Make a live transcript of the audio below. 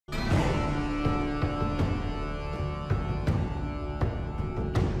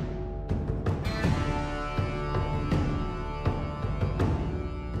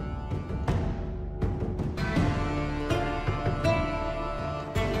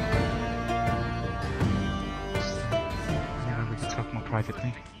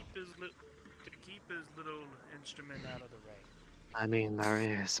privately. To keep his little instrument out of the rain. I mean, there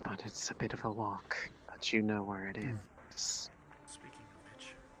is, but it's a bit of a walk. But you know where it is. Speaking of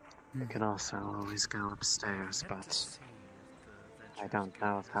which, You can also always go upstairs, but I don't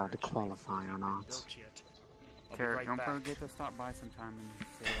know if that would qualify or not. Tarek, don't forget to stop by sometime and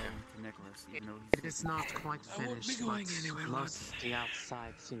say hello to Nicholas. Even though It is not quite finished, but most of the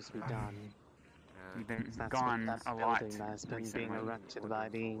outside seems to be done. He's been That's gone what that a lot building that has been recently. being erected by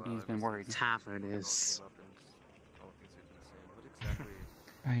the He's been worried. tavern is.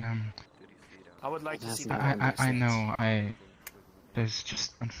 I would like to see I know. There's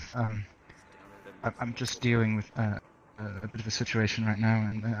just I'm just dealing with a bit of a situation right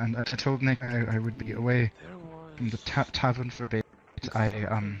now, and I told Nick I would be away from the tavern for a bit.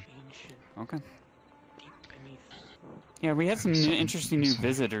 Okay. Yeah, we had some interesting new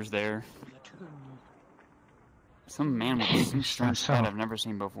visitors there. Some man with some strange hat I've never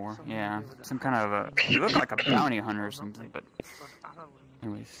seen before. Yeah, some kind of a. He looked like a bounty hunter or something, but.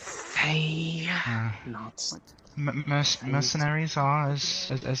 Anyways. They not. Mercenaries are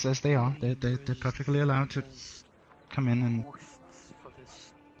as they are. They're perfectly allowed to come in and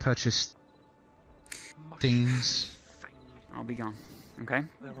purchase things. I'll be gone. Okay?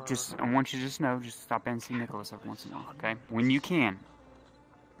 I want you to just know, just stop in and see Nicholas every once in a while, okay? When you can.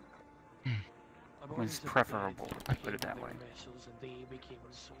 When it's preferable, I put it that way.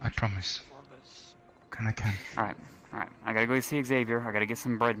 I promise. And I can. Alright. I gotta go see Xavier, I gotta get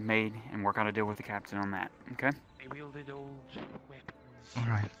some bread made, and work out a deal with the captain on that, okay?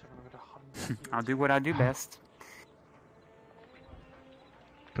 Alright. I'll do what I do best.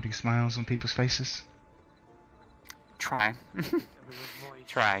 Putting smiles on people's faces? Try.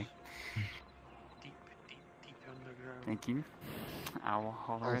 Try. Thank you. I will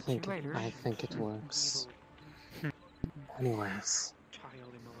holler at you later. I think it works. Anyways.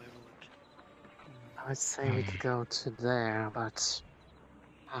 I'd say we could go to there, but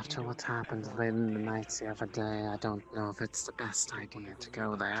after what happened late in the night the other day, I don't know if it's the best idea to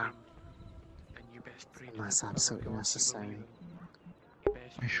go there. Unless absolutely necessary.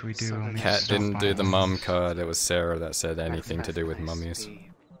 Wish we do. Cat didn't do the mum card, it was Sarah that said anything to do with mummies.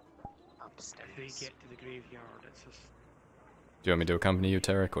 Do you want me to accompany you,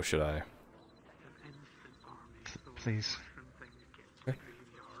 Tarek, or should I? Please.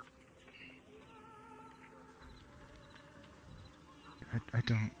 I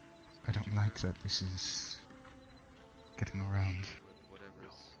don't like that this is getting around.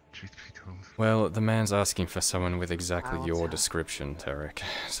 Truth be told. Well, the man's asking for someone with exactly your description, Tarek,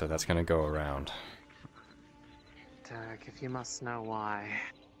 so that's gonna go around. Derek, if you must know why,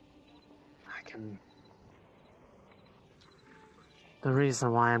 I can... The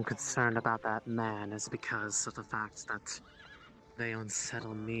reason why I'm concerned about that man is because of the fact that they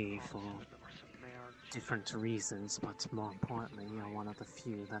unsettle me for different reasons, but more importantly, you're one of the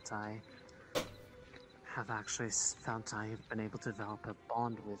few that I have actually felt I've been able to develop a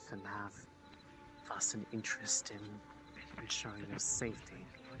bond with and have thus an interest in ensuring your safety.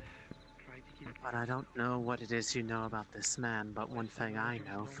 But I don't know what it is you know about this man, but one thing I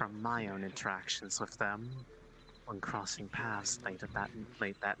know from my own interactions with them when crossing paths late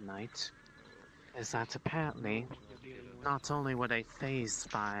that night is that apparently not only were they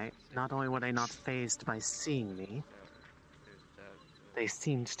not fazed by seeing me, they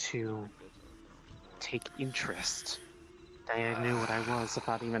seemed to take interest. They knew what I was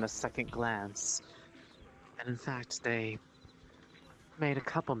without even a second glance. And in fact, they made a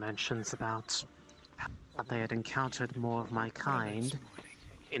couple mentions about how they had encountered more of my kind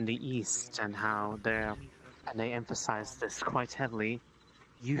in the East and how and they emphasized this quite heavily,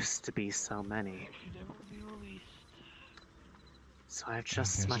 used to be so many. So I have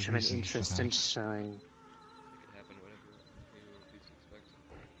just as much of an interest in showing.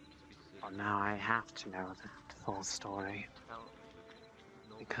 Well, now I have to know the full story.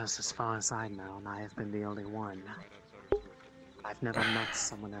 Because as far as I know, and I have been the only one, I've never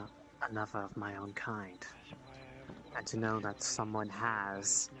met another of my own kind. And to know that someone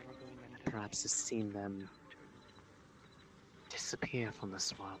has, perhaps has seen them disappear from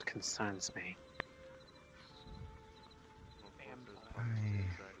this world concerns me.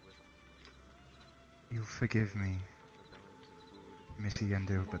 You'll forgive me, Mitty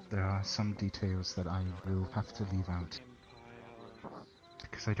Endo, but there are some details that I will have to leave out.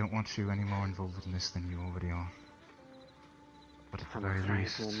 Because I don't want you any more involved in this than you already are. But at the very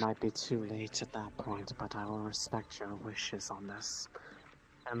least... It might be too late at that point, but I will respect your wishes on this.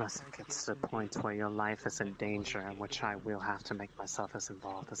 Unless it gets to the point where your life is in danger, in which I will have to make myself as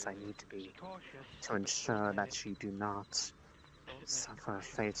involved as I need to be to ensure that you do not suffer a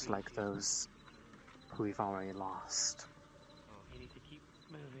fate like those who we've already lost. You need to keep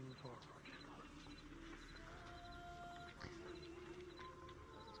moving forward.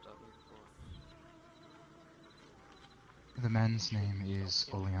 The man's name is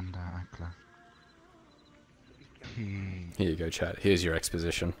Oleander Akla. Here you go, chat. Here's your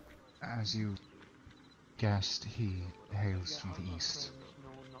exposition. As you guessed, he hails from the east,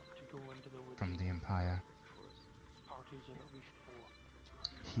 from the Empire.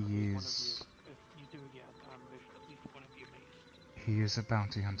 He is a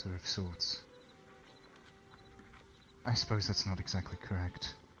bounty hunter of sorts. I suppose that's not exactly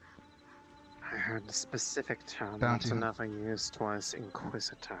correct. I heard the specific term Bounty that another used was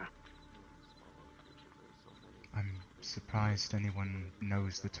Inquisitor. I'm surprised anyone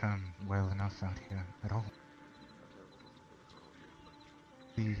knows the term well enough out here at all.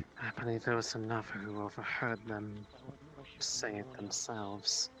 I believe there was another who overheard them say it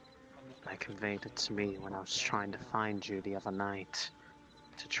themselves. They conveyed it to me when I was trying to find you the other night,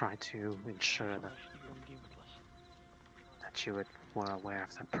 to try to ensure that you were aware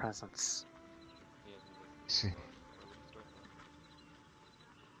of their presence. See.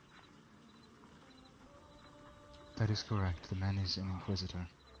 That is correct. The man is an Inquisitor.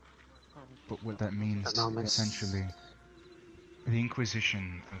 But what that means, essentially, the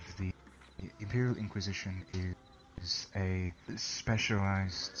Inquisition of the Imperial Inquisition is a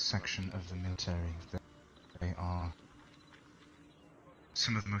specialized section of the military. They are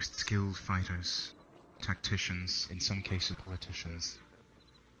some of the most skilled fighters, tacticians, in some cases politicians.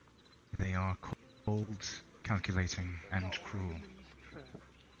 They are cold, calculating, and cruel.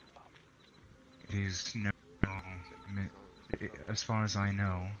 It is as far as I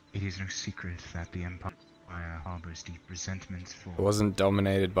know, it is no secret that the Empire harbors deep resentment for... It wasn't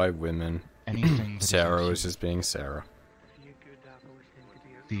dominated by women. Anything that Sarah was just being Sarah.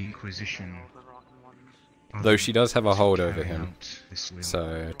 The Inquisition... Though she does have a hold over him,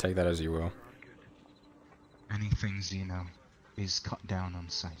 so take that as you will. Anything Xeno is cut down on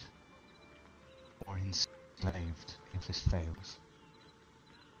sight, or enslaved if this fails.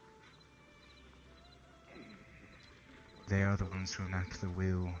 They are the ones who enact the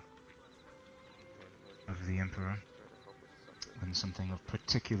will of the Emperor. When something of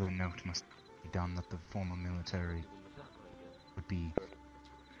particular note must be done that the former military would be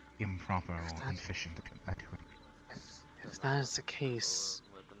improper or inefficient at doing. If that is the case,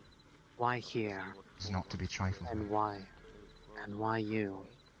 why here? It's not to be trifled with. And why? And why you?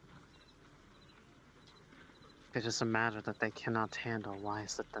 If it is a matter that they cannot handle, why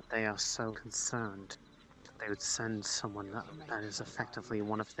is it that they are so concerned that they would send someone that is effectively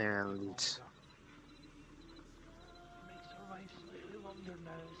one of their elite?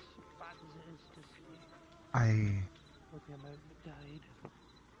 I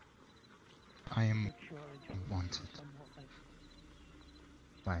am wanted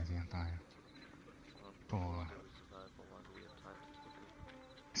by the Empire for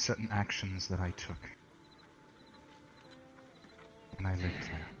certain actions that I took when I lived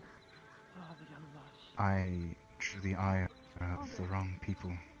there. I drew the ire of the wrong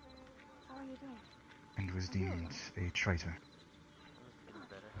people and was deemed a traitor.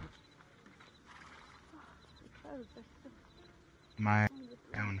 My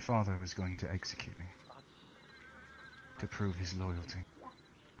own father was going to execute me to prove his loyalty.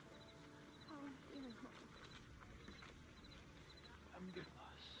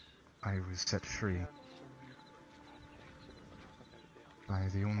 I was set free by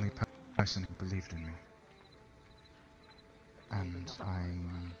the only person who believed in me. And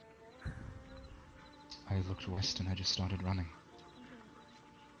I looked west and I just started running.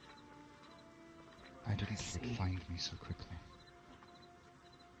 I didn't think it'd find me so quickly.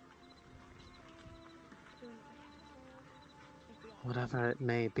 Whatever it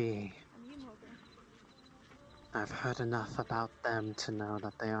may be, I've heard enough about them to know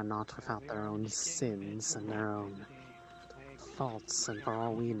that they are not without their own sins and their own faults, and for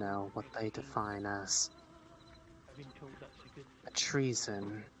all we know, what they define as a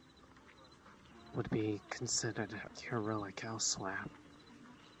treason would be considered heroic elsewhere.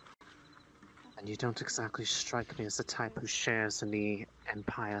 And you don't exactly strike me as the type who shares in the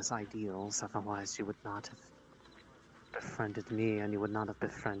Empire's ideals, otherwise you would not have befriended me and you would not have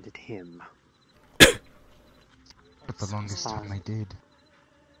befriended him. But the longest time I did.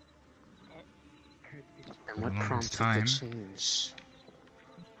 And what prompted the change?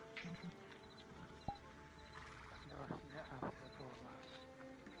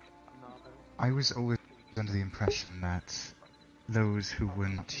 I was always under the impression that those who were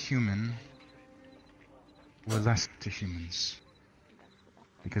not human were less to humans.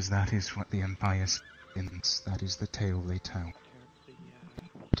 because that is what the Empire sins, that is the tale they tell.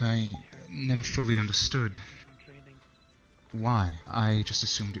 But I never fully understood why. I just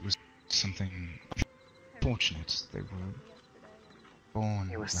assumed it was something fortunate. They were born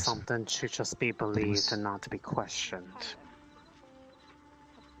It was blessed. something to just be believed and not to be questioned.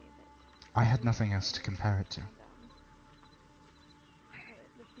 I had nothing else to compare it to.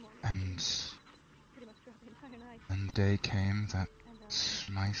 And the day came that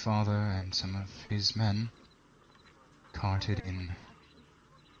my father and some of his men carted in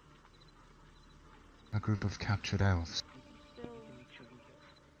a group of captured elves.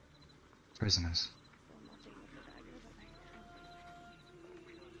 Prisoners.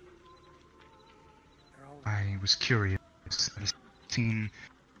 I was curious. I'd seen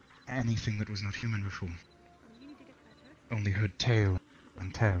anything that was not human before. Only heard tale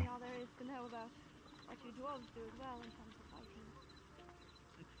and tale.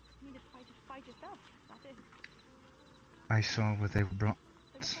 I saw where they were brought,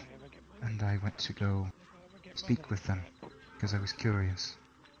 and I went to go speak with them, because I was curious.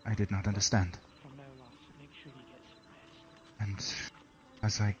 I did not understand. And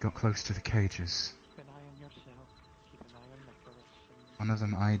as I got close to the cages, one of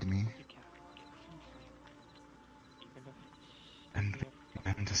them eyed me and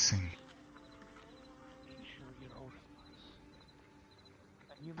began to sing.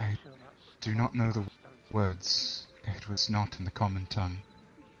 I do not know the words. It was not in the common tongue.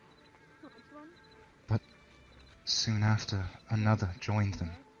 But soon after, another joined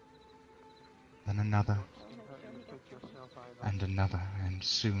them. Then another, and another, and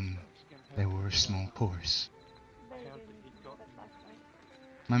soon there were a small chorus.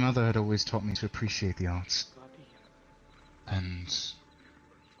 My mother had always taught me to appreciate the arts, and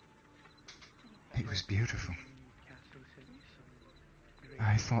it was beautiful.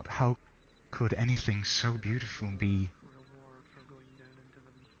 I thought, how could anything so beautiful be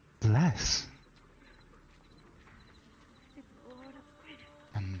less?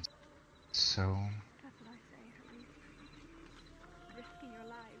 And so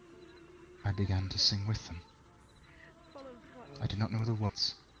I began to sing with them. I did not know the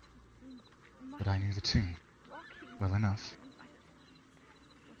words, but I knew the tune well enough.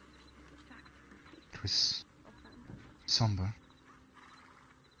 It was somber,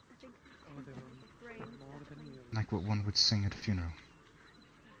 like what one would sing at a funeral.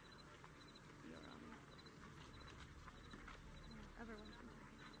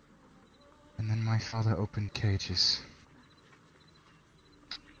 And then my father opened cages.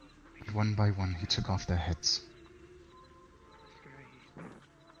 And one by one he took off their heads.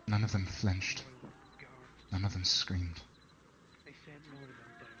 None of them flinched. None of them screamed.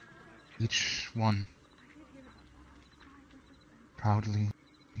 Each one proudly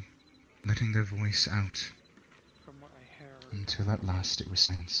letting their voice out until at last it was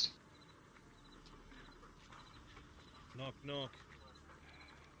silenced. Knock, knock.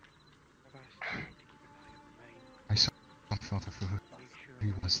 I saw my father for who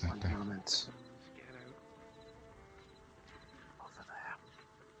he was that day. Moment. Over there.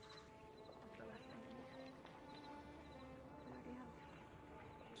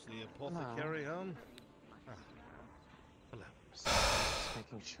 Is the apothecary home? Ah. Hello. Just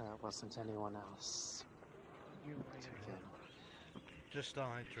making sure it wasn't anyone else. Just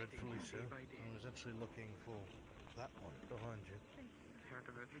I, dreadfully so. I was actually looking for that one behind you.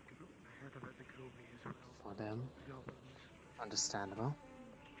 For them. Understandable.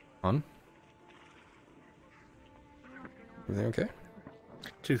 On? Everything okay?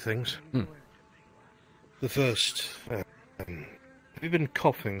 Two things. The first, have you been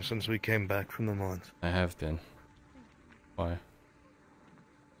coughing since we came back from the mines? I have been. Why?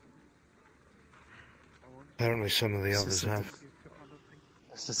 Apparently some of the others have.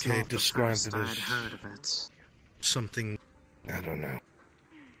 Kate described it as something, I don't know.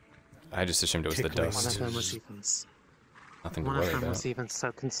 I just assumed it was the Tickling. dust. One of them was even, Nothing to one of worry them about. was even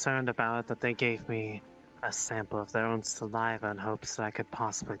so concerned about it that they gave me a sample of their own saliva in hopes that I could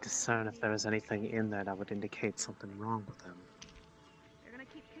possibly discern if there was anything in there that would indicate something wrong with them.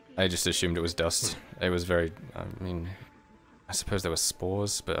 I just assumed it was dust. It was very, I mean, I suppose there were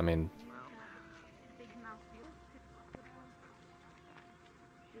spores, but I mean,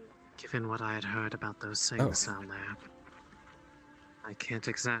 Given what I had heard about those things down there, I can't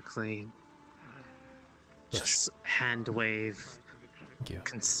exactly just hand wave thank you.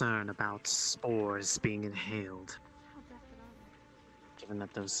 concern about spores being inhaled. Given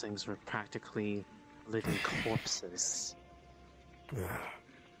that those things were practically living corpses.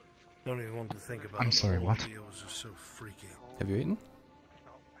 Don't even want to think about I'm sorry, the what? ordeals are so freaky. Have you eaten?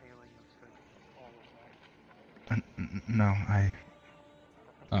 no, I...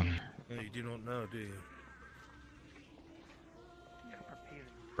 No, you do not know, do you?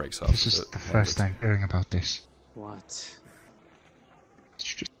 Breaks off. This is the first time hearing about this. What? It's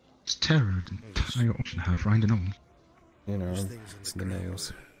just it's terror and I often have, right and all. You know, Those things it's in the ground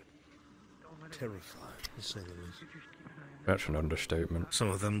nails. are terrifying, to say the least. That's an understatement. Some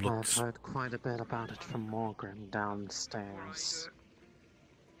of them look... I've heard quite a bit about it from Morgan downstairs.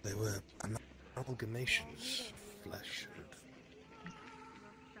 They were amalgamations of flesh and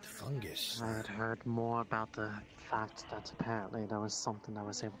fungus. I had heard more about the fact that apparently there was something that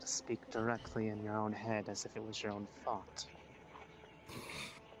was able to speak directly in your own head as if it was your own thought.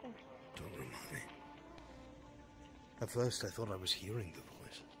 Don't remind me. At first I thought I was hearing the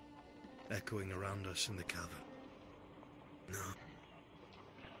voice, echoing around us in the cavern. No.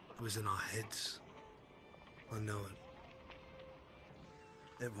 It was in our heads. I know it.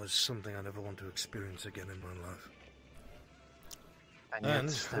 It was something I never want to experience again in my life. And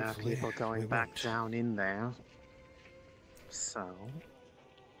yet there are people going back down in there. So,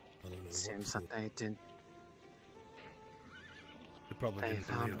 it seems that they didn't... They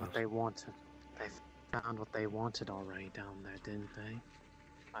found what they wanted. They found what they wanted already down there, didn't they?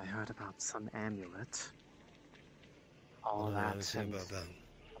 I heard about some amulet. All that and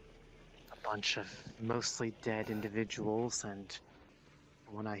a bunch of mostly dead individuals, and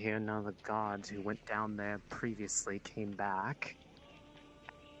when I hear none of the gods who went down there previously came back,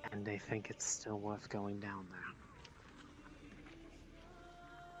 and they think it's still worth going down there.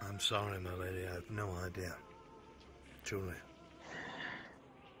 I'm sorry, my lady, I have no idea. Truly.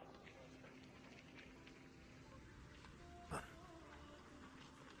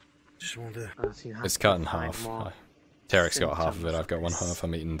 Just want to... It's cut in half. Tarek's got half of it, I've got one half.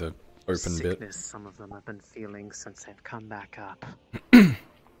 I'm eating the open bit. Some of them have been feeling since they've come back up.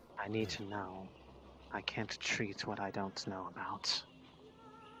 I need to know. I can't treat what I don't know about.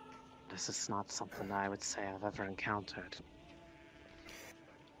 This is not something I would say I've ever encountered.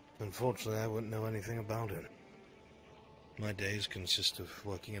 Unfortunately, I wouldn't know anything about it. My days consist of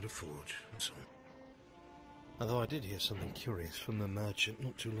working at a forge, and so on. Although I did hear something curious from the merchant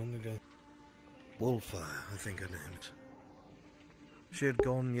not too long ago. Wallfire, I think her name is. She had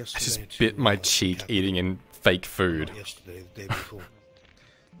gone yesterday. I just bit my cheek capital. eating in fake food. Not yesterday, the day before.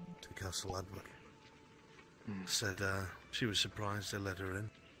 To Castle Adwick. Said she was surprised they let her in.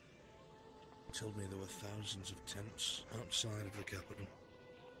 Told me there were thousands of tents outside of the capital.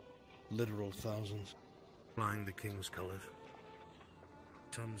 Literal thousands. Flying the king's colours.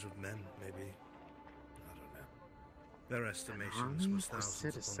 Tons of men, maybe. I don't know. Their estimations was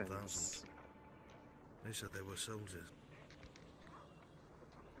thousands upon thousands. They said they were soldiers.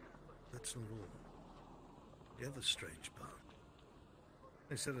 That's not all. The other strange part.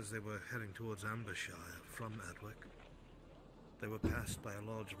 They said as they were heading towards Ambershire from Adwick, they were passed by a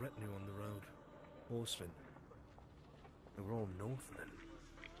large retinue on the road. Horsemen. They were all Northmen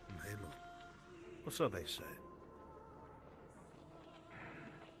from Halo. Or so they say.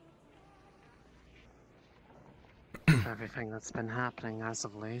 Everything that's been happening as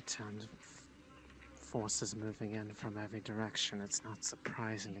of late, and forces moving in from every direction, it's not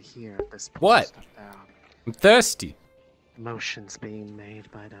surprising to hear at this point. What? I'm thirsty. Motions being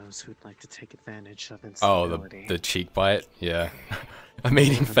made by those who'd like to take advantage of Oh, instability. the cheek bite? Yeah. I'm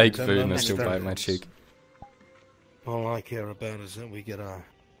eating fake food and I still bite my cheek. All I care about is that we get our...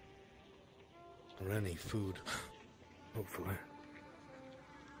 or any food. Hopefully.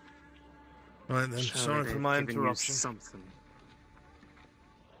 Right then, sorry for my interruption. Something.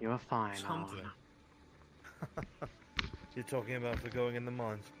 You're fine, Something. You're talking about for going in the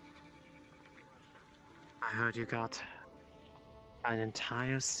mines? I heard you got an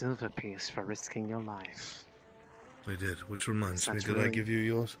entire silver piece for risking your life. I did, which reminds me, did really... I give you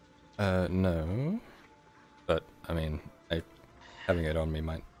yours? No. But, I mean, having it on me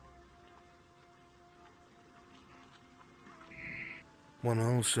might... 1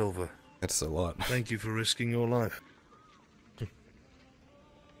 whole silver. That's a lot. Thank you for risking your life.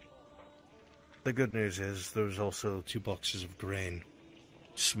 The good news is there's also 2 boxes of grain.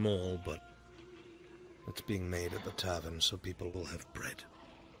 Small, but it's being made at the tavern so people will have bread.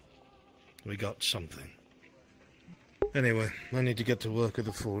 We got something. Anyway, I need to get to work at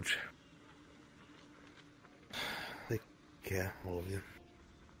the forge. Take care, all of you.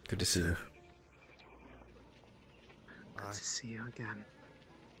 Good to see you. Good to see you again.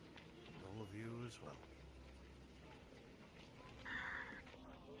 All of you as well.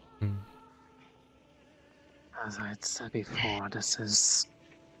 As I had said before, this is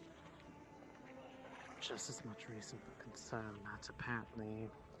just as much reason for concern that apparently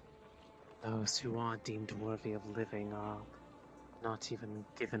Those who are deemed worthy of living are not even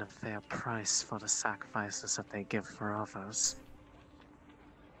given a fair price for the sacrifices that they give for others.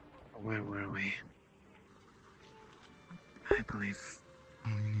 Where were we? I believe...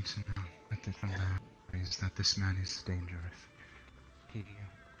 All you need to know from there is that this man is dangerous.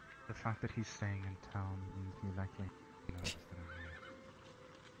 The fact that he's staying in town means he likely knows that I'm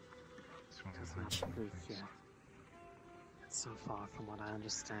here. There's not proof yet. So far from what I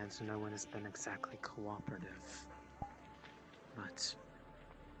understand, no one has been exactly cooperative. But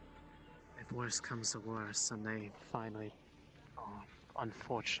if worse comes to worse, and they finally,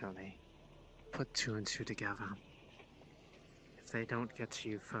 unfortunately, put 2 and 2 together. If they don't get to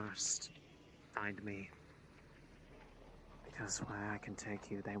you first, find me. Because where I can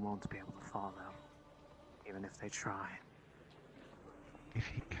take you, they won't be able to follow, even if they try. If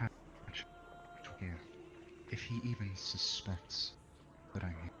he catch here, if he even suspects that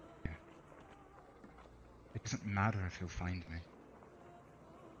I'm here, it doesn't matter if he'll find me.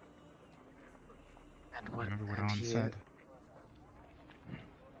 And what? Remember what Arn said?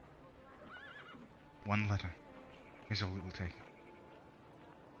 One letter is all it will take.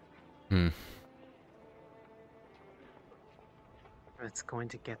 It's going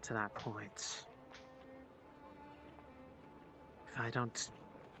to get to that point. If I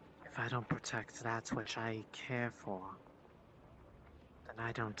don't protect that which I care for, then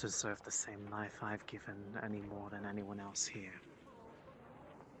I don't deserve the same life I've given any more than anyone else here.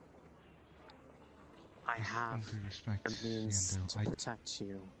 I have the means to protect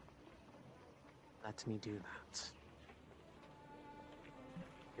you. Let me do that.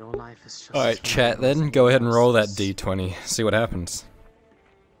 Your life is just... Alright, chat then. Go ahead and roll that d20. See what happens.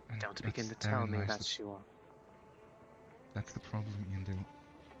 Don't begin to tell me that you are... That's the problem, Ian.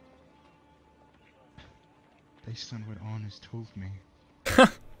 Based on what Arn has told me...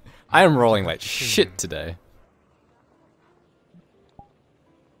 I am rolling like shit today.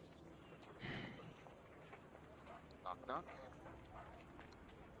 Knock, knock.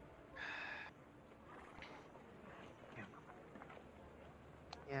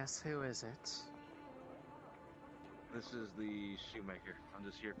 Yes, who is it? This is the shoemaker. I'm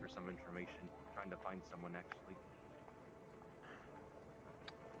just here for some information. Trying to find someone, actually.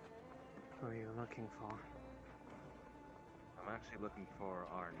 Who are you looking for? I'm actually looking for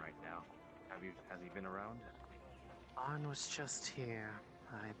Arn right now. Has he been around? Arn was just here.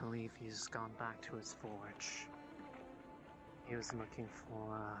 I believe he's gone back to his forge. He was looking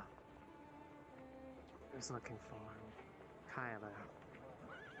for... Kyler.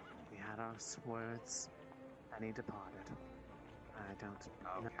 We had our words, and he departed. I don't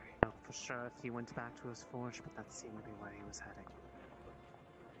know for sure if he went back to his forge, but that seemed to be where he was heading.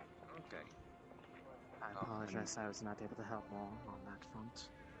 Okay. I apologize, I was not able to help more on that front.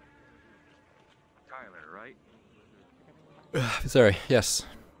 Kyler, right? Sorry, yes,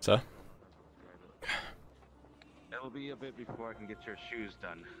 sir. It'll be a bit before I can get your shoes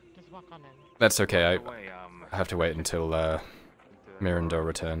done. Just walk on in. That's okay, I have to wait until Mirandor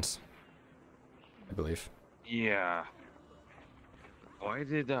returns, I believe. Yeah. Why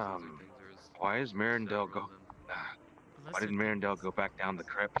did why is Mirandel go? Why did Mirandel go back down the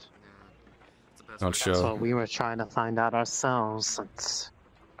crypt? Not sure. That's what we were trying to find out ourselves.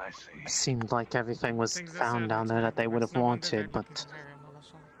 I see. It seemed like everything was found down there that they would have wanted, but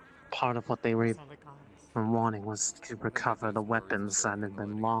part of what they were wanting was to recover the weapons that had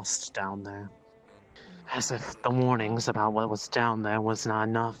been lost down there. As if the warnings about what was down there was not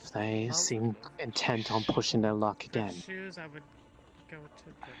enough, they seemed intent on pushing their luck again.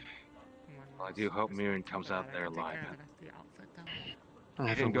 Well, I do hope Mirren comes out there alive. He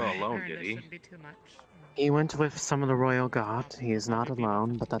Either didn't go way. alone, did he? He went with some of the royal guard. He is not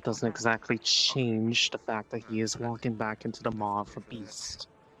alone, but that doesn't exactly change the fact that he is walking back into the maw of a beast.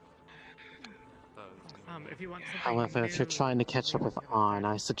 However, if you're trying to catch up with Arn,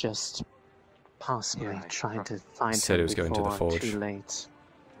 I suggest possibly trying to find Said him he was going to the before forge. too late.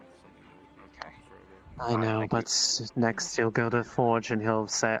 Okay. I know, but next he'll go to the forge and he'll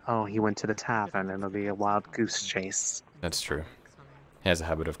say, oh, he went to the tavern, and it'll be a wild goose chase. That's true. He has a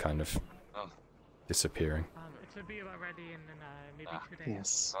habit of kind of disappearing. It should be about ready in maybe 2 days.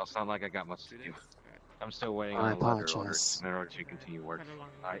 Yes. Well, it's not like I got much to do. I'm still waiting I on a letter apologize. in order to continue work.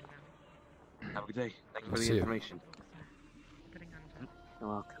 Alright. Have a good day. Thank you for See the you. information. You're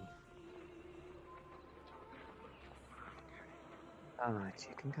welcome. Alright,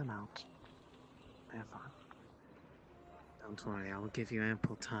 you can come out. Have fun. Don't worry, I will give you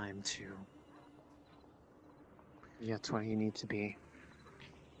ample time to get where you need to be.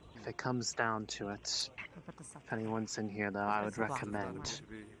 If it comes down to it, if anyone's in here though, I would recommend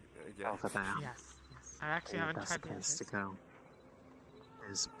over there. Yes, yes. I actually The haven't best tried place to this. go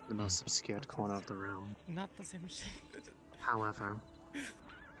is the most obscured corner of the room. Not the same shit. However,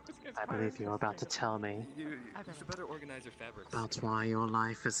 I believe you're about to tell me You should better organize your fabrics. about why your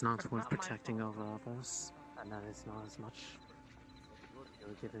life is not worth protecting over others, and that is not as much.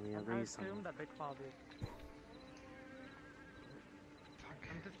 You're giving me a reason. I assume that they probably.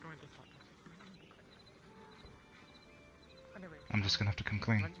 I'm just going to stop. Anyway, I'm just gonna have to come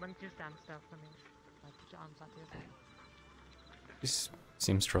clean. When you stand still for me, put your arms out to your side. This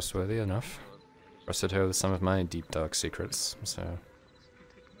seems trustworthy enough. Trusted her with some of my deep dark secrets, so...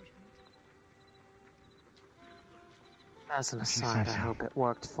 As an aside, I hope it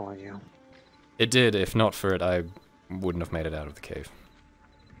worked for you. It did. If not for it, I wouldn't have made it out of the cave.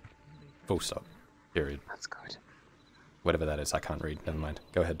 Full stop. Period. That's good. Whatever that is, I can't read. Never mind.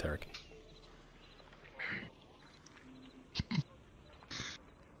 Go ahead, Derek.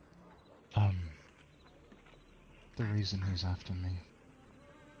 The reason he's after me.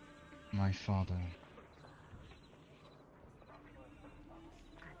 My father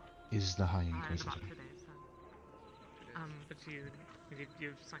is the High Inquisitor. Not today, so. But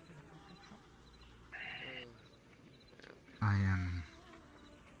you've sucked it up. I am.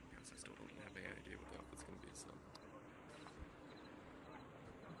 I still don't have any idea what the outfit's gonna be, so.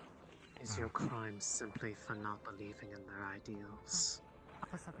 Is your crime simply for not believing in their ideals? I'll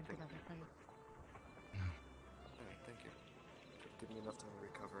put something together for you. Alright, thank you. Give me enough time to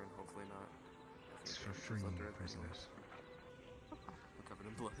recover and hopefully not. It's for freeing prisoners. We're covered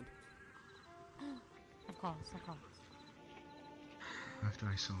in blood. Of course, of course. After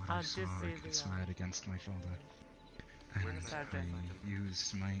I saw what I saw, I conspired against my father. And I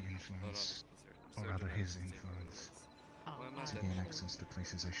used my influence, or rather his influence, to gain access to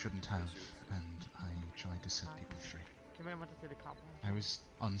places I shouldn't have, and I tried to set people free. You may want to see the cop. I was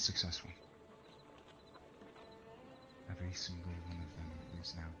unsuccessful. Every single one of them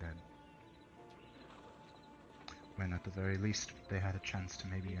is now dead. When at the very least they had a chance to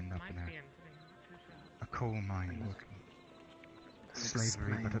maybe end up in a coal mine or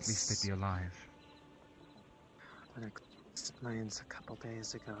slavery, but at least they'd be alive. That explains a couple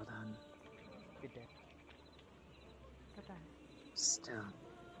days ago then. Good day. Goodbye. Still,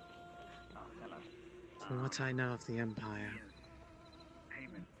 from what I know of the Empire,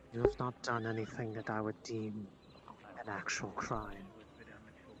 you have not done anything that I would deem an actual crime.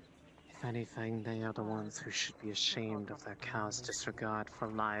 If anything, they are the ones who should be ashamed of their callous disregard for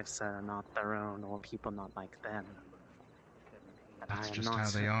lives that are not their own or people not like them. That's just how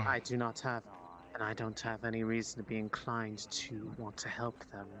they are. I do not have, and I don't have any reason to be inclined to want to help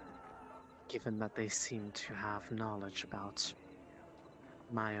them, given that they seem to have knowledge about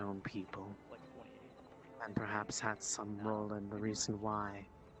my own people, and perhaps had some role in the reason why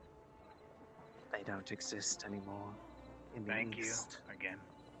they don't exist anymore in the East. You again.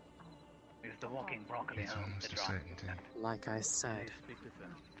 Is the walking broccoli home the Drow? Like I said,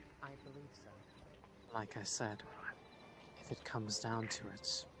 I believe so. like I said, if it comes down to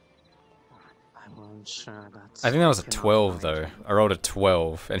it, I will ensure that... I think that was a 12, though. I rolled a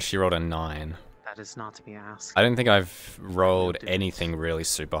 12, and she rolled a 9. That is not to be asked. I don't think I've rolled anything really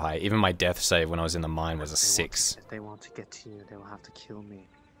super high. Even my death save when I was in the mine was a 6. If they want to get to you, they will have to kill me.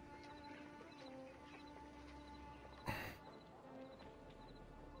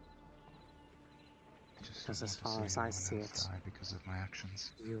 Because as far as I see it, because of my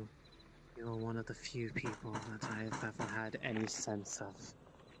actions. you are one of the few people that I have ever had any sense of.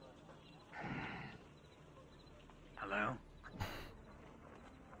 Hello?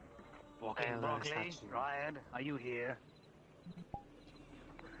 Walking broccoli, Dryad, are you here?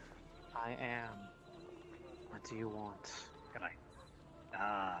 I am. What do you want? Can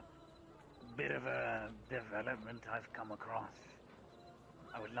I? Bit of a development I've come across.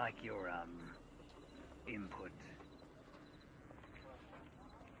 I would like your, input.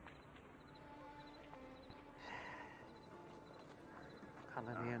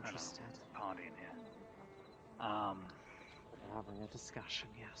 Colorly interested. Party in here. We're having a discussion,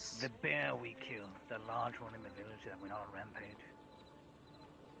 yes. The bear we killed, the large one in the village that went on a rampage.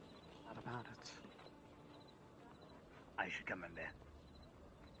 What about it? I should come in there.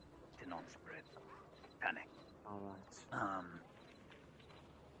 To not spread panic. Alright.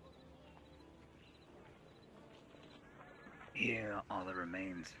 Here are the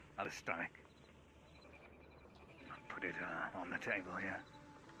remains of the stomach. I'll put it on the table here.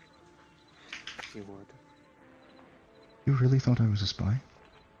 You would. You really thought I was a spy?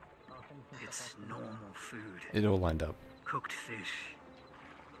 It's normal food. It all lined up. Cooked fish.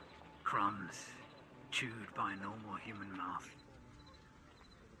 Crumbs. Chewed by a normal human mouth.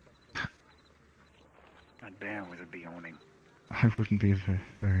 That bear was a beorning. I wouldn't be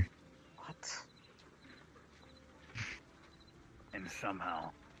very... What? And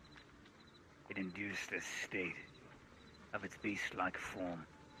somehow, it induced this state of its beast-like form.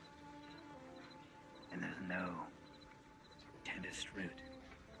 And there's no tendest root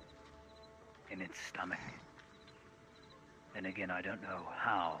in its stomach. Then again, I don't know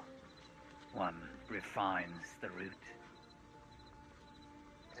how one refines the root.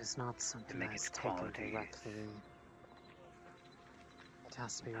 It is not something to make that's its taken qualities. directly. It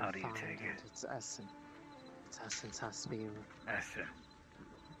has to be How do you refined, take and it? its essence has to be Essence.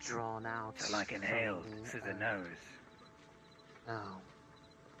 drawn out. So like inhaled from through the nose. No.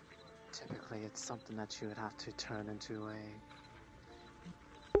 Typically, it's something that you would have to turn into a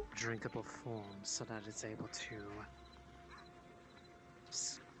drinkable form so that it's able to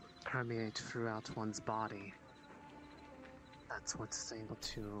permeate throughout one's body. That's what's able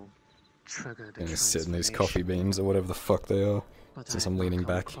to trigger the And just sit in these transformation. coffee beans or whatever the fuck they are. But Since I I'm have leaning not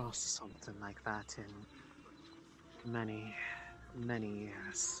come back. across something like that in many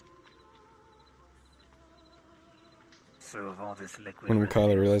years. So of all this liquid When will residue,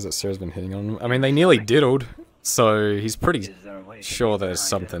 Kyler realise that Sarah's been hitting on him? I mean, they nearly diddled, so he's pretty is there a way to sure get there's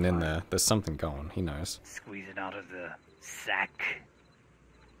behind something it? in there. There's something going, he knows. Squeeze it out of the sack.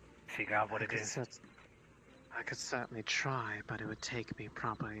 Figure out what it is. I could certainly try, but it would take me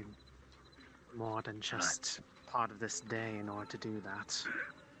probably more than just part of this day in order to do that.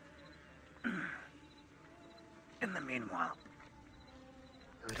 In the meanwhile,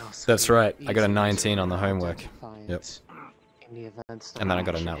 It would also That's be right, I got a easier to 19 on the homework. identify Yep. it in the events that And then I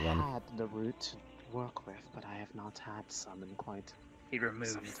got a actually nat 1. had the route to work with, but I have not had some in quite He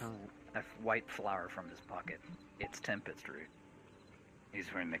removes some time. a white flower from his pocket. It's Tempest root.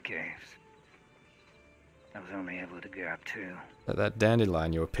 these were in the caves. I was only able to grab 2. That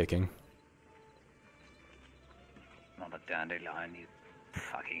dandelion you were picking. Not a dandelion, you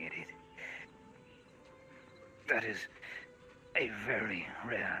fucking idiot. That is a very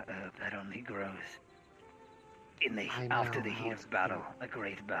rare herb that only grows in the I after know the heat how of battle, a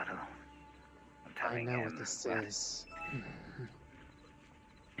great battle. I'm I telling know him what this that is.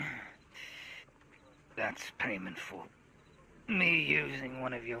 that's payment for me using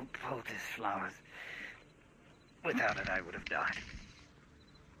one of your poultice flowers. Without it, I would have died.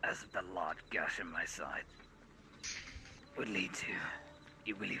 As the large gash in my side would lead to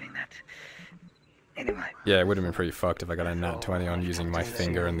you believing that. Anyway. Yeah, it would have been pretty fucked if I got a nat 20 on using my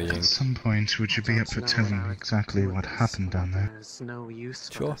finger and the At ink. some point, would you be up for telling me exactly what happened down there? There's no use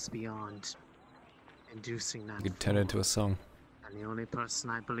for Sure. this beyond inducing that. You could turn it into a song. And the only person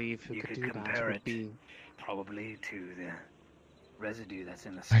I believe who You could could do that compare would it be probably to the residue that's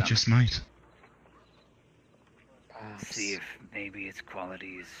in the I stomach. just might. perhaps. See if maybe its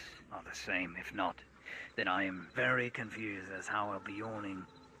qualities are the same. If not, then I am very confused as how a Bjorning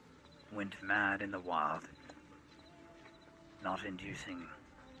went mad in the wild, not inducing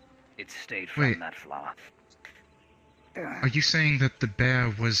its state from Wait. that flower. Are you saying that the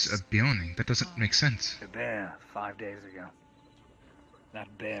bear was a Bjorning? That doesn't make sense. The bear, 5 days ago. That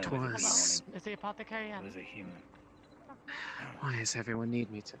bear It was a was. Bjorning. Is the apothecary in? Was a human. Why does everyone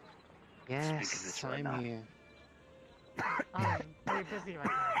need me to? Speak of Yes, this right I'm now. here. I'm very busy right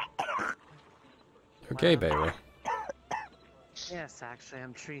now. Okay, Bailey. Yes, actually,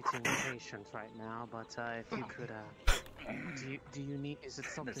 I'm treating a patient right now. But if you could, do you need? Is it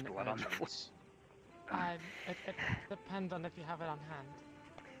something There's blood on the floor. urgent? It depends on if you have it on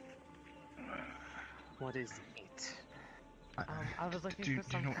hand. What is it? I was looking Do for you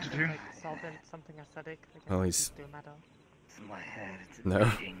some know what to kind do? of like solvent, something acidic. Like Well, he's- do metal. It's in my head. It's No.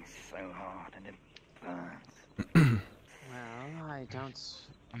 beating so hard and it burns. Well, I don't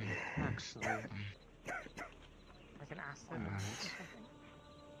actually. Like an acid. or Alright. something.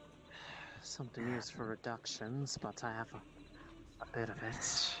 Something used for reductions, but I have a bit of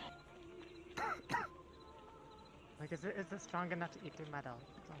it. Like, is it strong enough to eat through metal?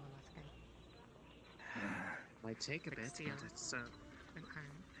 That's all I'm asking. Might take a Like bit, steel. but it's An it iron.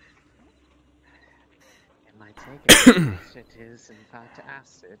 might take a bit if it is in fact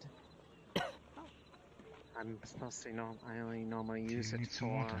acid. I'm supposed to know. I only normally Do use you it need some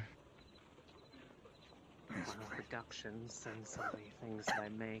for water? reductions and some of the things that I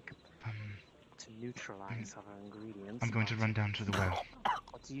make to neutralize other ingredients. I'm going to but run down to the well.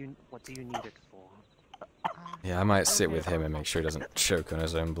 What do you need it for? Yeah, I might sit with him and make sure he doesn't choke on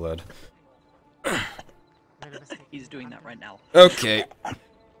his own blood. Made a mistake. He's doing that right now. Okay.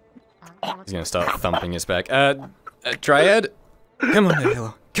 He's gonna start thumping his back. Dryad? Come on,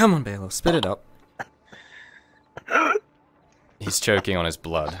 Balo. Come on, Balo. Spit it up. He's choking on his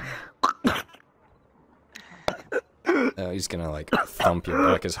blood. He's gonna like thump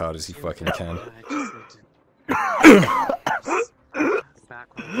your back as hard as he fucking can.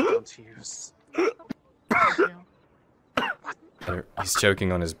 He's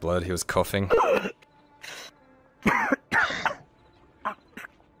choking on his blood. He was coughing.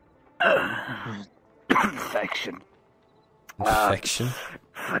 Infection. Infection?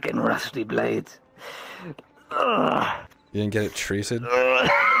 Fucking rusty blades. You didn't get it treated?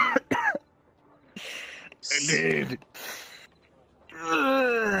 I did.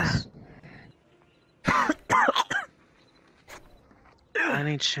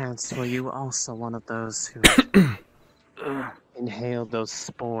 Any chance were you also one of those who inhaled those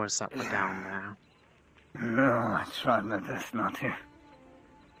spores that were down there? No, I tried my best not to.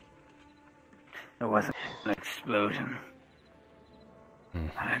 It wasn't an explosion.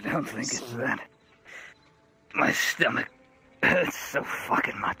 I don't think it's that. My stomach hurts so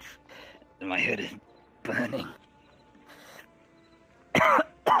fucking much. And my head is burning.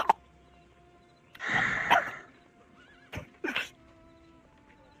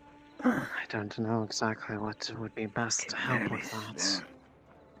 I don't know exactly what would be best to help with that.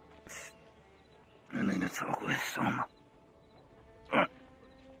 I need to talk with someone.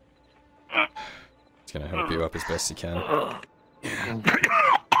 He's gonna help you up as best he can.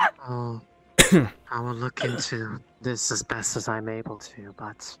 Oh, I will look into this as best as I'm able to,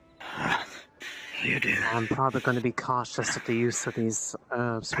 but I'm probably going to be cautious of the use of these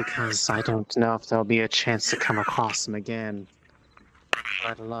herbs because I don't know if there'll be a chance to come across them again.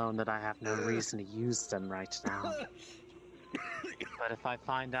 Let alone that I have no reason to use them right now. But if I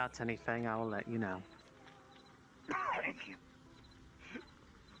find out anything, I will let you know. Thank you.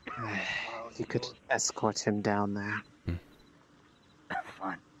 If you could escort him down there.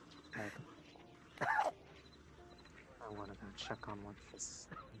 Fine. I want to go check on what this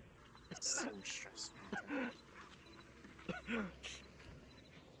seamstress.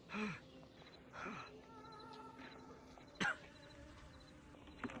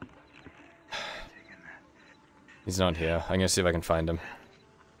 He's not here. I'm gonna see if I can find him.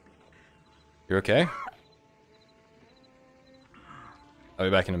 You okay? I'll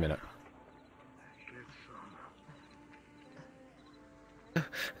be back in a minute.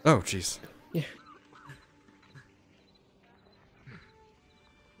 Oh, jeez. Yeah.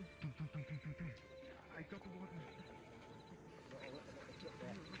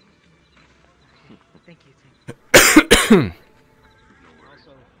 Thank you.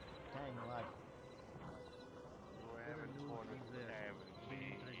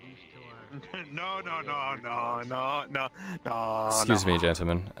 No. Excuse me,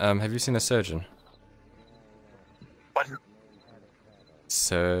 gentlemen. Have you seen a surgeon? What?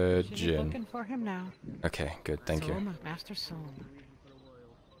 Surgeon. Looking for him now. Okay, good. Thank you. Soma, Master Soma.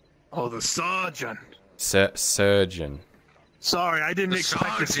 Oh, the sergeant. Surgeon. Sorry, I didn't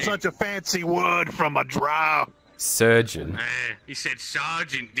expect such a fancy word from a drow. Surgeon. He said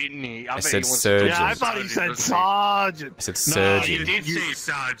sergeant, didn't he? I said surgeon. Yeah, I thought he said sergeant. I said surgeon. No, you did say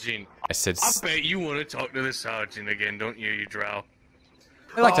sergeant. I said. I bet you want to talk to the sergeant again, don't you, you drow?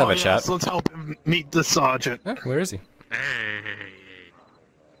 I'd like to have a chat. Yes, let's help him meet the sergeant. Oh, where is he? Hey.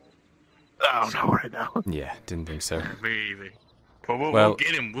 I don't know right now. Yeah, didn't think so. Maybe. But we'll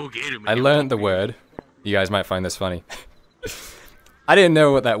get him. We'll get him. I learned the word. You guys might find this funny. I didn't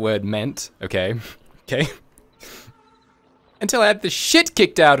know what that word meant. Okay. Until I had the shit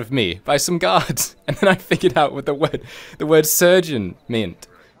kicked out of me by some guards, and then I figured out what the word surgeon meant.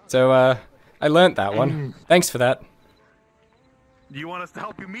 So I learnt that one. Thanks for that. Do you want us to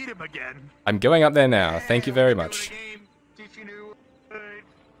help you meet him again? I'm going up there now. Thank you very much.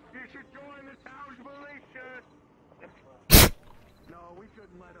 No, we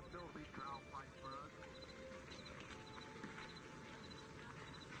shouldn't let a filthy drow fight for us.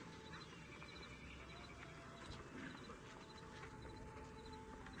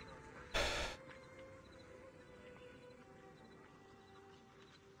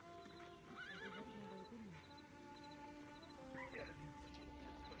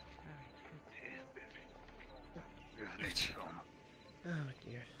 Oh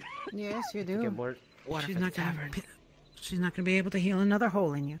dear. Yes, you do. Get more water She's for the not gonna. tavern. She's not gonna be able to heal another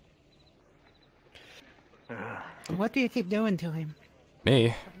hole in you. What do you keep doing to him?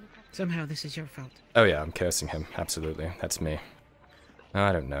 Me? Somehow this is your fault. Oh yeah, I'm cursing him. Absolutely. That's me. No,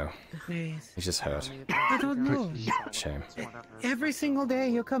 I don't know. Yes. He's just hurt. I don't know. Shame. Every single day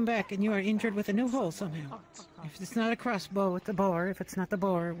you come back and you are injured with a new hole somehow. If it's not a crossbow with the boar, if it's not the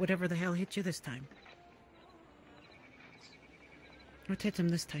boar, whatever the hell hit you this time. What hit him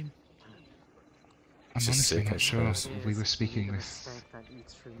this time? I'm just honestly sick, I not sure. suppose. We were speaking with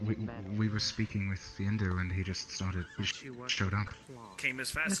we were speaking with the Indo, and he just started. He showed up. Came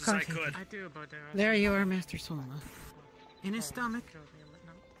as fast as I could. There you are, Master Soma. In his stomach.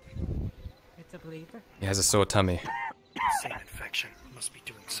 It's a believer. He has a sore tummy. Same infection. Must be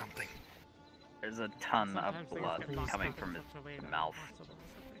doing something. There's a ton of blood coming from his mouth,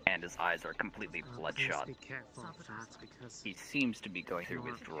 and his eyes are completely bloodshot. He seems to be going through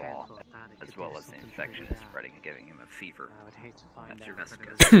withdrawal, as well as the infection is spreading and giving him a fever. That's your best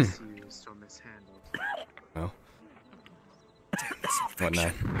guess. Well. What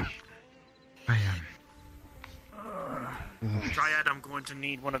now? I Dryad, I'm going to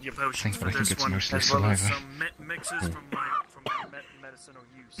need one of your potions for I think this it's one, mostly as well as saliva. some mixes from my medicinal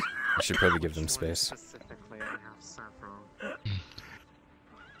use. I should probably give them space.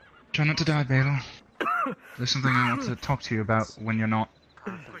 Try not to die, Baylor. There's something I want to talk to you about when you're not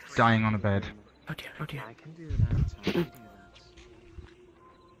dying on a bed. Oh dear, oh dear. I can do that. I can do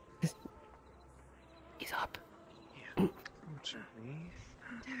that. He's up. Yeah.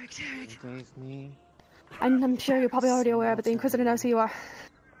 Derek. Gave me. I'm sure you're probably already aware, but the Inquisitor knows who you are.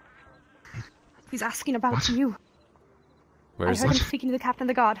 He's asking about you. Where is I heard he? him speaking to the captain of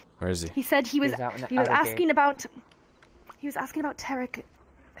the guard. Where is he? He said he was asking about Tarek,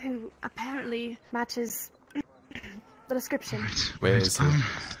 who apparently matches the description. Where is he?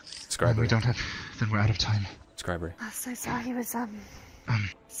 Scribe. We don't have. Then we're out of time. Scribe. Oh, so sorry. He was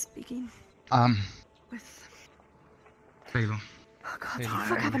speaking with Baylor. Oh God!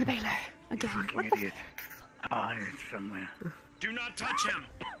 What happened to Baylor again? What the? Idiot. Hide somewhere. Do not touch him.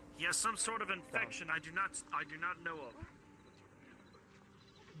 He has some sort of infection I do not know of.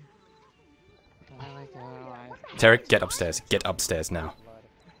 Tarek, get upstairs. Get upstairs now.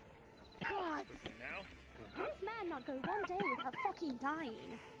 God. This man not go one day without fucking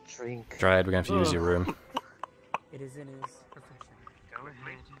dying. Drink. Dryad, we're gonna have to use your room. It is in his profession. Go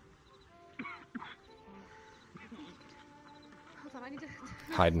ahead. Hold on, I need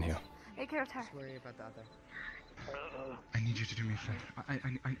to Hide in here. take care of Tarek. Just worry about the other. I need you to do me a favor. I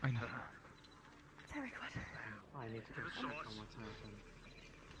know. Tarek, what? I need to get a check on what's happened.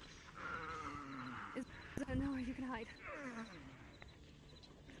 Is there nowhere you can hide?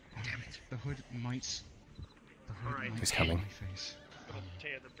 Damn it. The hood might. He's coming. My face.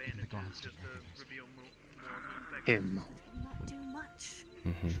 Tear the bandages just to reveal more Him. Not do much.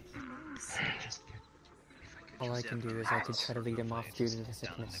 All I can do is I could try to lead him off due to the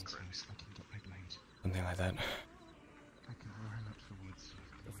sickness. Something like that.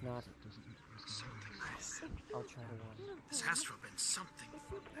 If not, I'll try to warn him. This has to have been something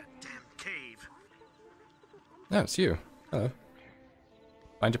from that damn cave. No, it's you. Hello.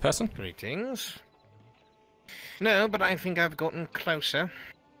 Find your person? Greetings. No, but I think I've gotten closer.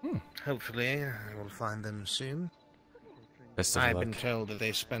 Hopefully, I will find them soon. Best of I've luck. been told that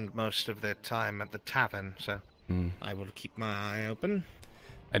they spend most of their time at the tavern, so I will keep my eye open.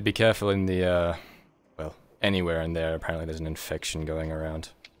 I'd be careful in the, well, anywhere in there. Apparently there's an infection going around.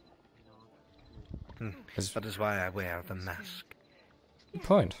 That is why I wear the mask. Good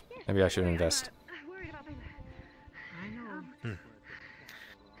point. Maybe I should invest.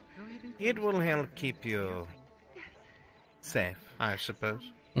 It will help keep you safe, I suppose.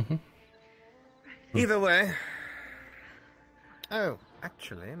 Either way. Oh,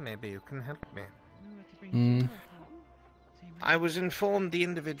 actually, maybe you can help me. I was informed the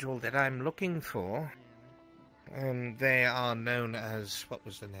individual that I'm looking for, and they are known as, what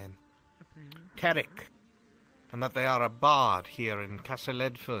was the name? Tarek. And that they are a bard here in Castle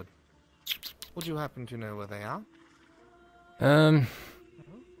Edford. Would you happen to know where they are?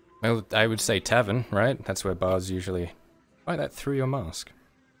 Well, I would say tavern, right? That's where bars usually... Why that through your mask?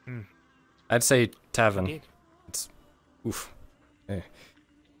 I'd say tavern. It's... Oof.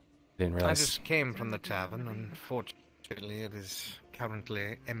 Didn't realize. I just came from the tavern. Unfortunately, it is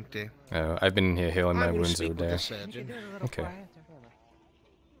currently empty. Oh, I've been here healing my I will wounds speak all with day. the surgeon. Okay.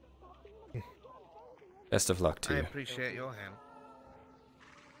 Best of luck to I you. appreciate your help.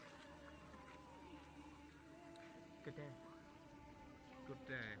 Good day. Good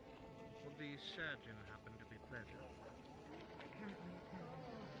day. Will the surgeon happen to be pleasant?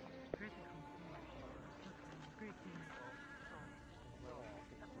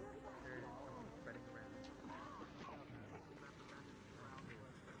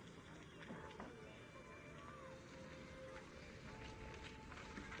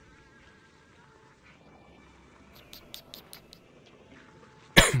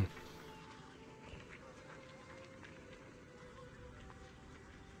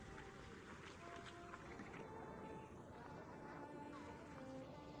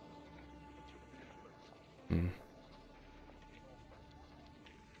 Hmm.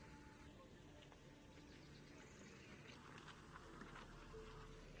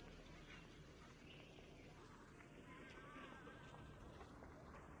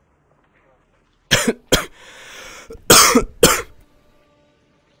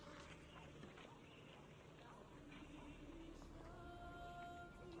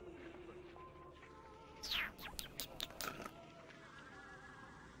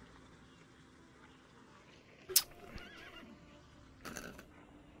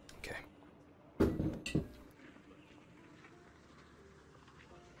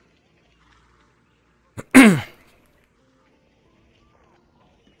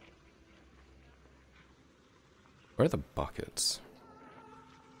 Where are the buckets?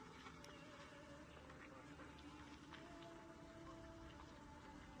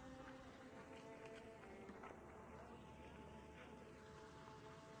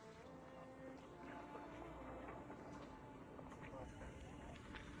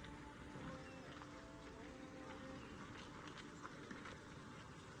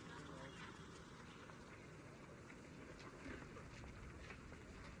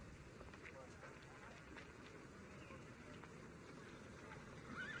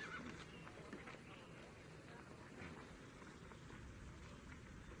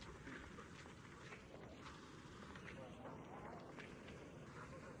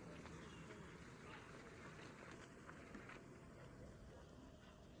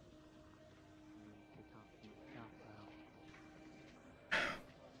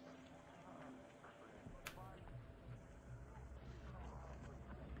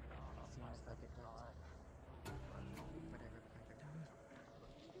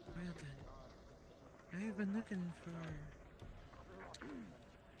 Well then, I've been looking for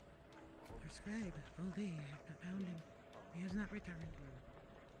scribe all day. I've not found him. He has not returned.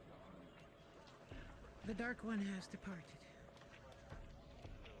 The Dark One has departed.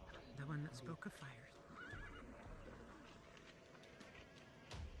 The one that spoke of fire.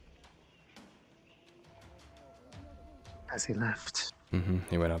 Has he left? Mm-hmm.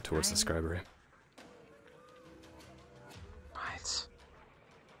 He went out towards the scribery. Right.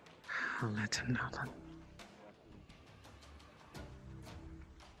 I'll let him know then.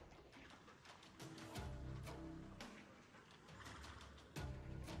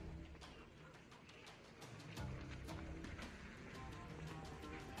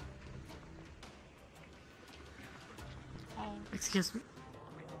 Excuse me.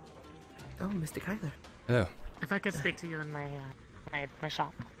 Oh, Mr. Kyler. Oh. If I could speak to you in my my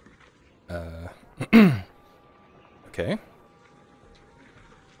shop. Okay.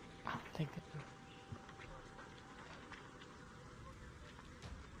 Oh, thank you.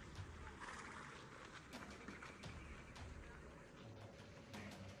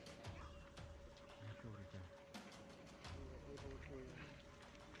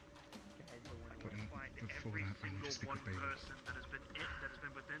 Every single one person that has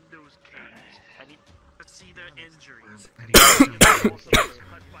been within those cages. I need to see their injuries. Also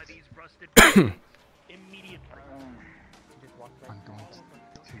cut by these rusted immediately. I'm going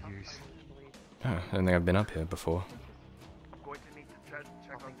to use. Oh, I don't think I've been up here before. I'm going to need to check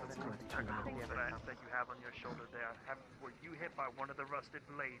on the wounds that you have on your shoulder there. Were you hit by one of the rusted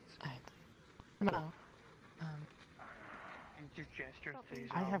blades? No.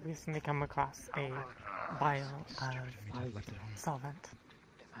 I have recently come across a vial of solvent,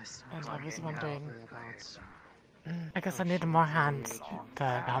 and I was wondering. I guess I need more hands to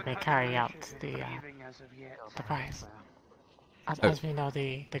help me carry out the prize. As we know,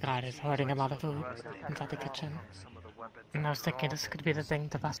 the guard is hoarding a lot of food inside the kitchen, and I was thinking this could be the thing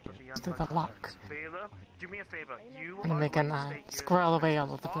to bust through the lock. Do me a favor. And we can squirrel away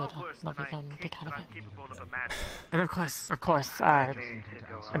all of the food that we can take out of it. And of course, I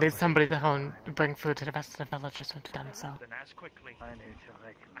need somebody to bring food to the rest of the villagers when we've done so.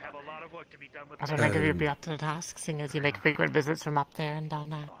 I have a lot of work to be done with. I don't think you'd be up to the task, seeing as you make frequent visits from up there and down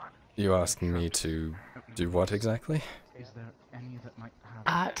there. You asked me to do what exactly? Is there any that might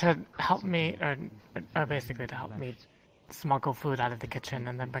have... To help me, or basically to help me smuggle food out of the kitchen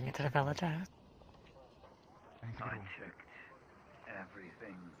and then bring it to the villagers. I checked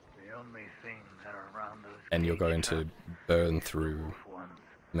everything. The only thing that are around those And you're going to burn through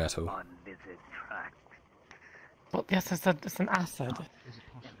metal? Well, yes, it's an acid.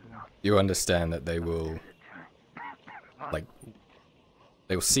 You understand that they will, like,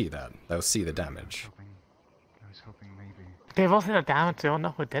 they will see that. They'll see the damage. I was hoping maybe... They will see the damage, they don't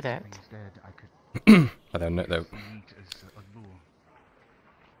know who did it. Instead, I could... I don't know, though.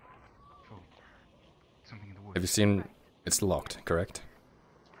 Something in the woods. Have you seen... It's locked, correct?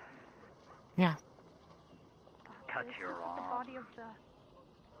 Yeah. your the arm. body of the...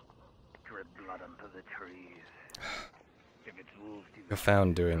 Drip blood onto the trees. If it's moved, If you're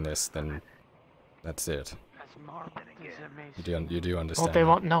found doing this, then that's it. You do understand. Well, they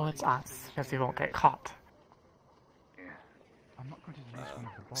won't know it's us, because they won't get caught.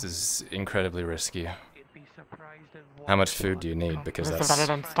 This is incredibly risky. How much food do you need? Because This is that's... better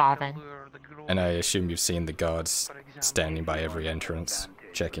than starving. And I assume you've seen the guards standing by every entrance,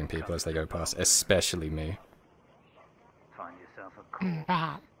 checking people as they go past, especially me.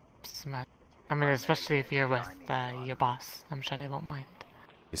 Perhaps. I mean, especially if you're with your boss. I'm sure they won't mind.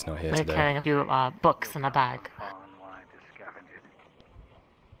 He's not here They're today. carrying a few books in a bag.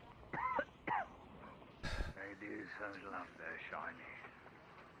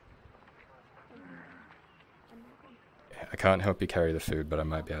 I can't help you carry the food, but I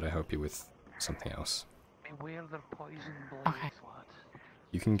might be able to help you with something else. Okay.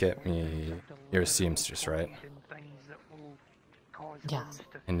 You can get me... You're a seamstress, right? Yeah.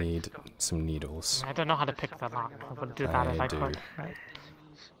 I need some needles. I don't know how to pick that lock. I would do that if I could. Right?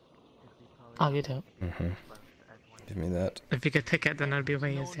 Oh, you do? Mm-hmm. Give me that. If you could pick it, then it'd be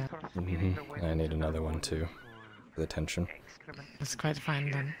way easier. Mm-hmm. I need another one too. For the tension. That's quite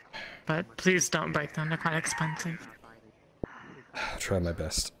fine then. But please don't break them, they're quite expensive. I'll try my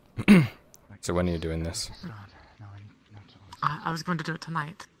best. So when are you doing this? I was going to do it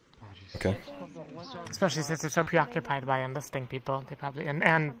tonight. Okay. Especially since they're so preoccupied by enlisting people, they probably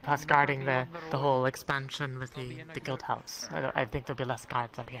and plus guarding the whole expansion with the guild house. I think there'll be less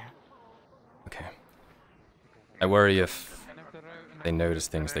guards up here. Okay. I worry if they notice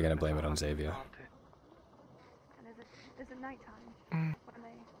things, they're gonna blame it on Xavier. Is it nighttime Mm. when they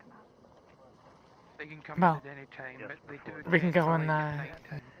come out? They can come Well, at any time, but they do it we can go very and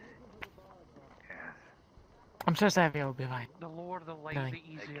late. I'm sure Xavier will be fine. The lower the light, Knowing the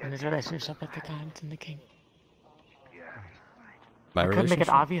easier. in his relationship with the guards and the king. My I could make it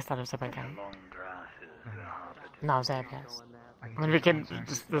relationship? obvious that it's a big gun. No, Xavier's. I mean, we can.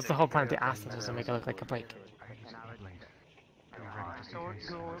 That's the whole point of the acid, is to make it look like a break.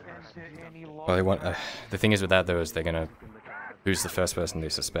 Well, they want. The thing is with that though is they're gonna. Who's the first person they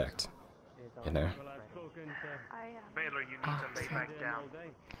suspect? You know. Baylor, you need to lay back down.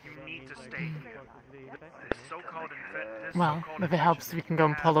 You need to stay here. This so-called Well, if it helps, we can go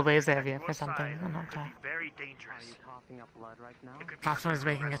and pull away Xavier for something. I'm not sure. very dangerous. Perhaps I was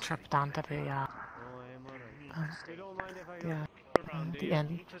making a trip down to the end.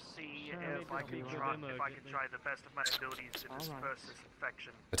 To see if I can try the best of my abilities in this first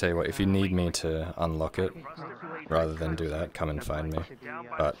disinfection. I tell you what, if you need me to unlock it, rather than do that, come and find me.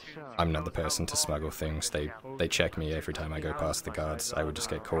 But I'm not the person to smuggle things. They check me every time I go past the guards. I would just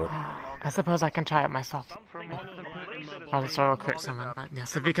get caught. I suppose I can try it myself. I'll just throw a quick summon, but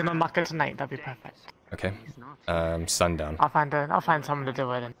yes, if we can unlock it tonight, that'd be perfect. Okay. Sundown. I'll find someone to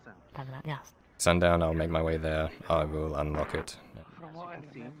do it and yes. Sundown, I'll make my way there. I will unlock it.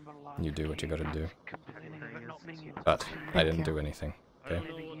 You do what you gotta do. But I didn't do anything. Okay.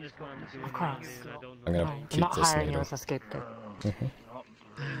 Of course. I'm gonna I'm keep not this hiring you needle. as a scapegoat.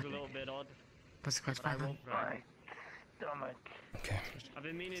 That's quite fine then. Okay.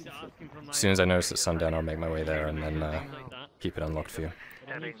 As soon as I notice it's sundown, I'll make my way there and then keep it unlocked for you.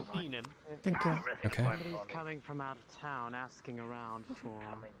 Thank you. Okay. Somebody's coming from out of town asking around for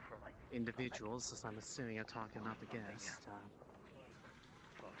individuals, as I'm assuming you're talking about the guest.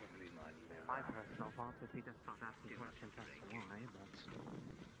 My personal thought would be to start asking questions as to why, but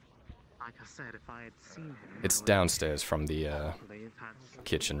like I said, if I had seen him... It's downstairs from the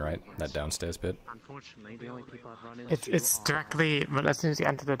kitchen, right? That downstairs bit. Unfortunately, the only people I've run into It's directly, but as soon as you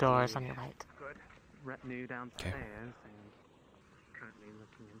enter the door, it's on your right. retinue downstairs and currently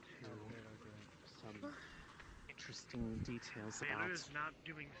looking into some interesting details about Baylor's not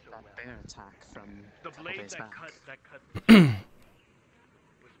doing so that bear attack from the a couple blade days back. that cut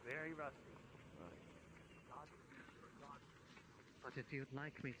was very rusty. But if you'd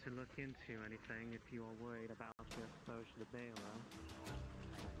like me to look into anything, if you are worried about your exposure to Baylor,